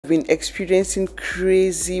been experiencing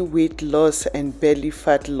crazy weight loss and belly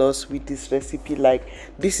fat loss with this recipe. Like,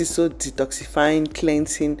 this is so detoxifying,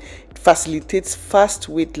 cleansing, it facilitates fast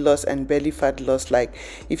weight loss and belly fat loss. Like,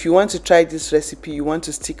 if you want to try this recipe, you want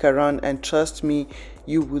to stick around, and trust me,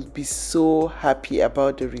 you will be so happy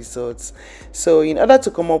about the results. So in order to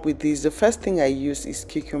come up with this, the first thing I use is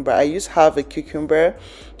cucumber. I use half a cucumber.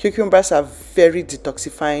 Cucumbers are very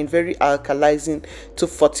detoxifying, very alkalizing, to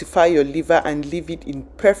fortify your liver and leave it in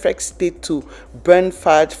perfect state to burn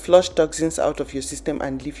fat, flush toxins out of your system,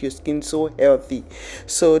 and leave your skin so healthy.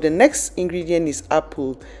 So the next ingredient is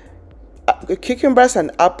apple. Cucumbers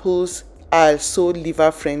and apples are so liver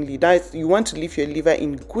friendly. That you want to leave your liver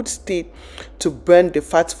in good state to burn the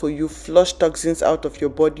fats for you, flush toxins out of your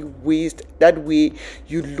body, waste. That way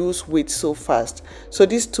you lose weight so fast. So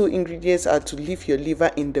these two ingredients are to leave your liver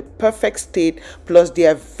in the perfect state, plus they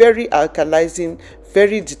are very alkalizing,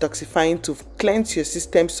 very detoxifying, to cleanse your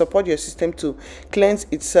system, support your system to cleanse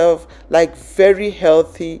itself, like very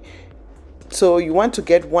healthy. So you want to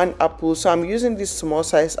get one apple. So I'm using this small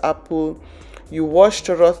size apple. You wash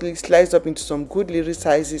thoroughly, slice up into some good little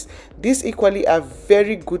sizes. These equally are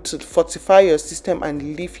very good to fortify your system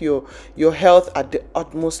and leave your health at the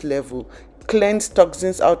utmost level. Cleanse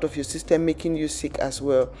toxins out of your system, making you sick as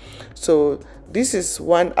well. So this is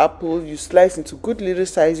one apple. You slice into good little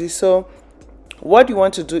sizes. So what you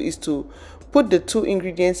want to do is to put the two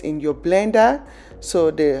ingredients in your blender. So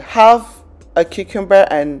they have a cucumber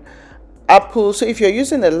and apple. So if you're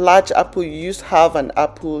using a large apple, you use half an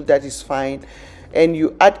apple, that is fine. And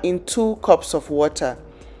you add in 2 cups of water.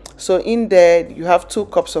 So in there you have 2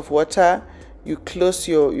 cups of water. You close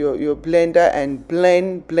your blender and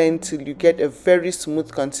blend till you get a very smooth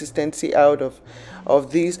consistency out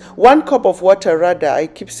of this. 1 cup of water, rather, I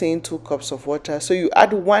keep saying 2 cups of water. So you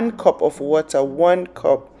add 1 cup of water, 1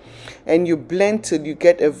 cup, and you blend till you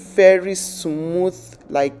get a very smooth,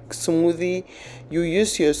 like smoothie. You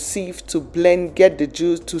use your sieve to blend, get the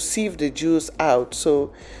juice, to sieve the juice out.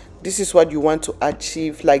 So this is what you want to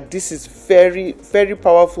achieve. Like, this is very, very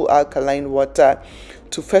powerful alkaline water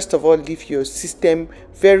to first of all leave your system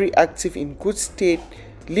very active, in good state,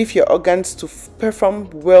 leave your organs to perform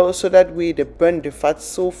well, so that way they burn the fat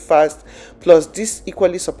so fast. Plus this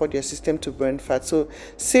equally support your system to burn fat. So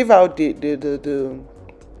save out the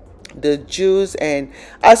juice. And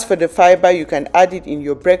as for the fiber, you can add it in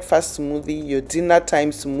your breakfast smoothie, your dinner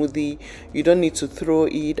time smoothie. You don't need to throw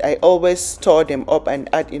it. I always store them up and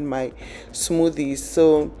add in my smoothies.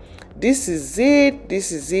 So this is it.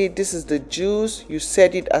 This is the juice. You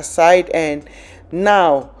set it aside. And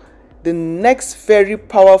now the next very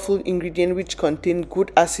powerful ingredient, which contain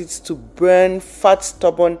good acids to burn fat,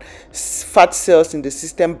 stubborn fat cells in the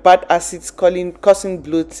system, bad acids causing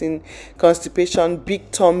bloating, constipation, big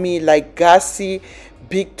tummy, like gassy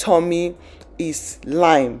big tummy, is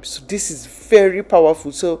lime. So this is very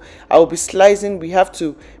powerful. So I will be slicing. We have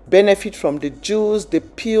to benefit from the juice, the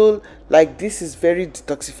peel. Like, this is very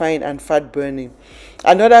detoxifying and fat burning.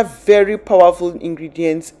 Another very powerful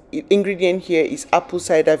ingredient here is apple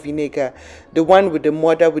cider vinegar, the one with the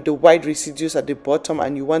mother with the white residues at the bottom,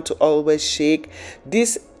 and you want to always shake.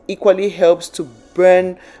 This equally helps to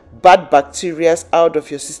burn bad bacteria out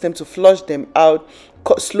of your system, to flush them out,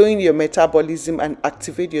 slowing your metabolism and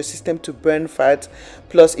activate your system to burn fat.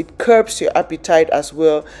 Plus it curbs your appetite as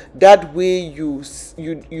well. That way you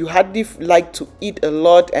hardly like to eat a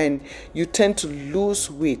lot and you tend to lose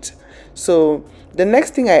weight. So the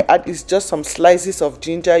next thing I add is just some slices of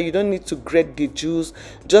ginger. You don't need to grate the juice,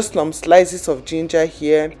 just some slices of ginger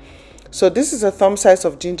here. So this is a thumb size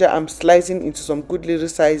of ginger. I'm slicing into some good little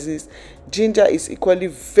sizes. Ginger is equally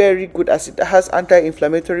very good as it has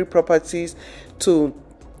anti-inflammatory properties to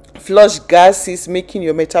flush gases, making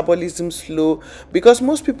your metabolism slow, because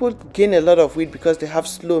most people gain a lot of weight because they have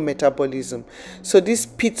slow metabolism. So this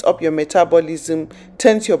speeds up your metabolism,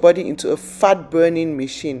 turns your body into a fat burning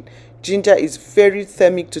machine. Ginger is very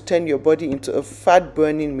thermic to turn your body into a fat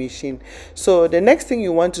burning machine. So the next thing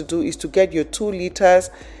you want to do is to get your 2 liters.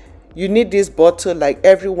 You need this bottle, like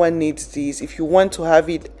everyone needs this. If you want to have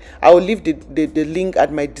it, I will leave the link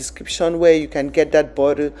at my description where you can get that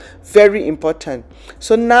bottle. Very important.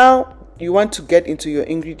 So now you want to get into your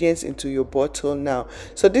ingredients into your bottle now.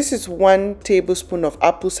 So this is 1 tablespoon of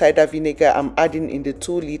apple cider vinegar I'm adding in the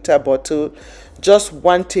 2-liter bottle. Just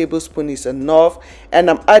 1 tablespoon is enough, and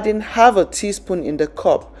I'm adding half a teaspoon in the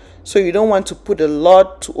cup. So you don't want to put a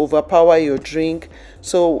lot to overpower your drink.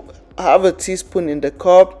 So half a teaspoon in the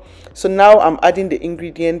cup. So now I'm adding the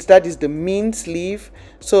ingredients. That is the mint leaf.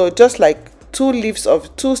 So just like 2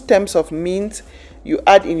 stems of mint, you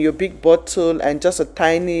add in your big bottle, and just a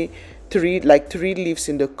tiny three leaves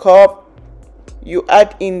in the cup. You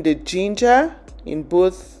add in the ginger in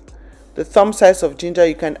both the thumb size of ginger.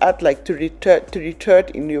 You can add like three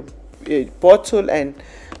third in your bottle, and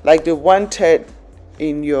like the 1/3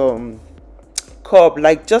 in your cup.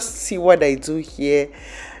 Like, just see what I do here.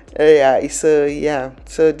 Yeah,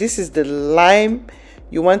 so this is the lime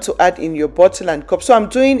you want to add in your bottle and cup. So I'm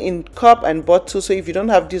doing in cup and bottle, so if you don't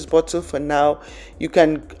have this bottle for now, you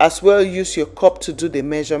can as well use your cup to do the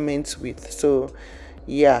measurements with. So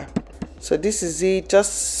yeah, so this is it.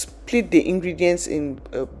 Just split the ingredients in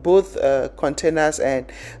both containers,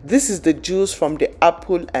 and this is the juice from the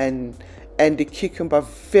apple and the cucumber.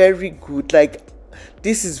 Very good. Like,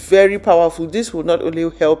 this is very powerful. This will not only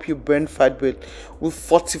help you burn fat, but will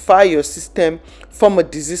fortify your system, form a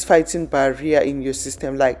disease fighting barrier in your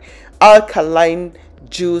system. Like, alkaline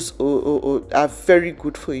juice are very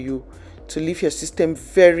good for you to leave your system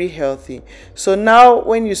very healthy. So now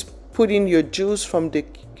when you put in your juice from the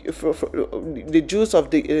juice of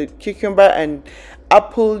the cucumber and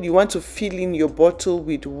apple, you want to fill in your bottle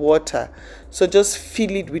with water. So just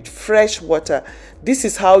fill it with fresh water. This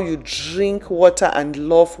is how you drink water and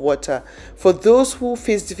love water. For those who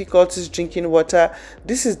face difficulties drinking water,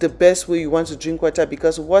 this is the best way you want to drink water,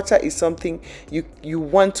 because water is something you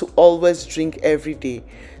want to always drink every day.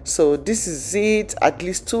 So this is it, at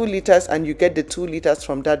least 2 liters, and you get the 2 liters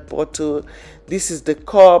from that bottle. This is the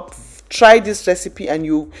cup. Try this recipe and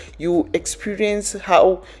you experience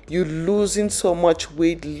how you losing so much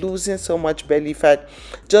weight, losing so much belly fat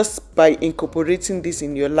just by incorporating this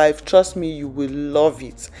in your life. Trust me, you will love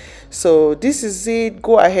it. So this is it.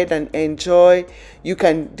 Go ahead and enjoy.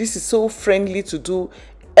 This is so friendly to do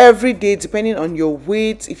every day, depending on your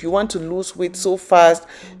weight. If you want to lose weight so fast,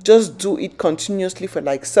 just do it continuously for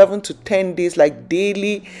like 7 to 10 days, like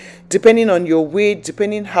daily, depending on your weight,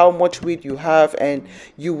 depending how much weight you have, and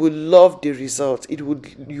you will love the results.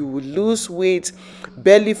 You will lose weight,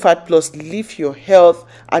 belly fat, plus live your health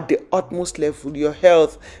at the utmost level. Your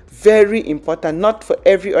health, very important, not for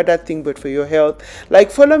every other thing, but for your health. Like,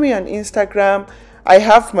 follow me on Instagram. I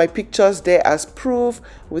have my pictures there as proof,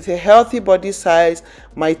 with a healthy body size,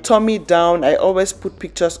 my tummy down. I always put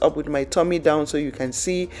pictures up with my tummy down so you can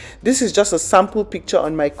see. This is just a sample picture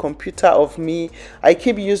on my computer of me. I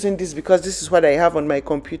keep using this because this is what I have on my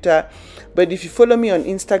computer. But if you follow me on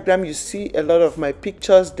Instagram, you see a lot of my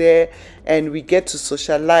pictures there, and we get to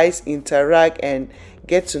socialize, interact, and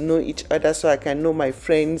get to know each other, so I can know my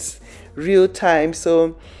friends real time.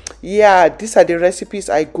 So yeah, these are the recipes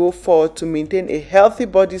I go for to maintain a healthy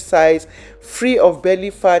body size, free of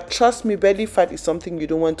belly fat. Trust me, belly fat is something you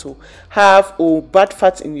don't want to have, or bad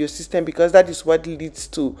fats in your system, because that is what leads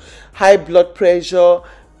to high blood pressure.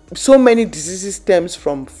 So many diseases stems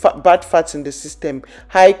from bad fats in the system,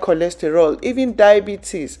 high cholesterol, even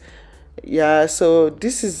diabetes. Yeah, so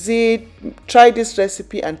this is it. Try this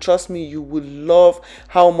recipe and trust me, you will love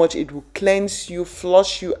how much it will cleanse you,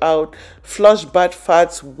 flush you out, flush bad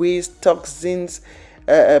fats, waste, toxins,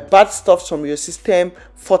 bad stuff from your system,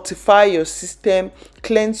 fortify your system,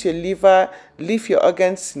 cleanse your liver, leave your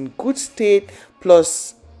organs in good state,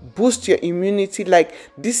 plus boost your immunity. Like,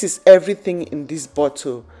 this is everything in this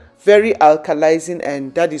bottle. Very alkalizing,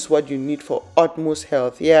 and that is what you need for utmost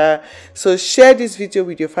health. Yeah, so share this video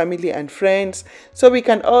with your family and friends so we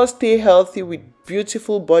can all stay healthy with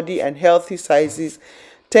beautiful body and healthy sizes.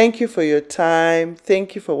 Thank you for your time.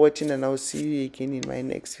 Thank you for watching, and I'll see you again in my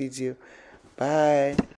next video. Bye.